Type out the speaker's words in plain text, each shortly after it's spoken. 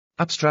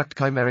Abstract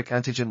chimeric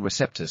antigen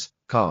receptors,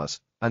 CARs,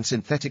 and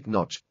synthetic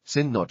notch,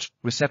 synNotch,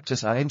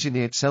 receptors are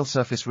engineered cell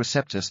surface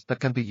receptors that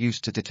can be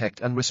used to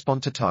detect and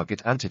respond to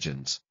target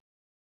antigens.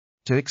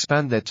 To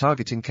expand their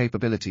targeting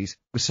capabilities,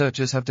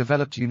 researchers have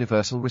developed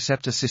universal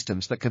receptor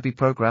systems that can be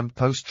programmed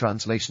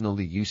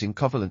post-translationally using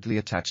covalently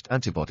attached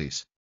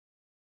antibodies.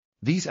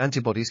 These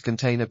antibodies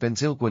contain a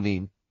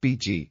benzylguanine,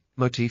 BG,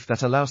 motif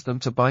that allows them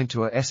to bind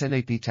to a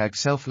SNAP tag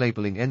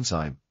self-labeling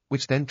enzyme,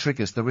 which then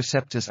triggers the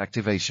receptor's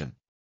activation.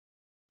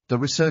 The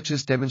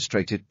researchers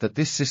demonstrated that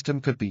this system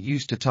could be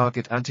used to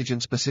target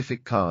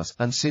antigen-specific CARs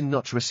and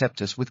synNotch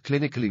receptors with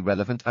clinically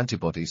relevant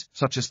antibodies,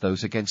 such as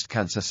those against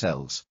cancer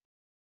cells.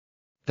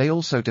 They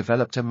also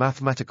developed a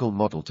mathematical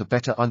model to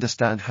better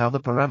understand how the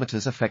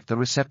parameters affect the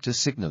receptor's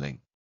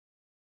signaling.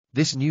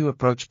 This new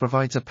approach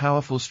provides a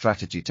powerful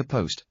strategy to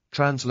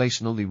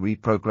post-translationally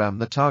reprogram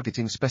the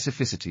targeting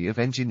specificity of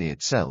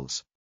engineered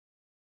cells.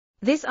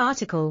 This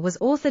article was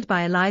authored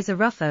by Elisa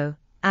Ruffo,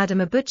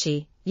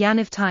 Butchy,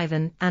 Yaniv,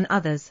 Tivon, and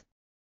others.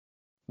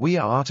 We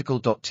are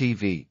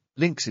RTCLTV,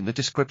 links in the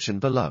description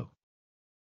below.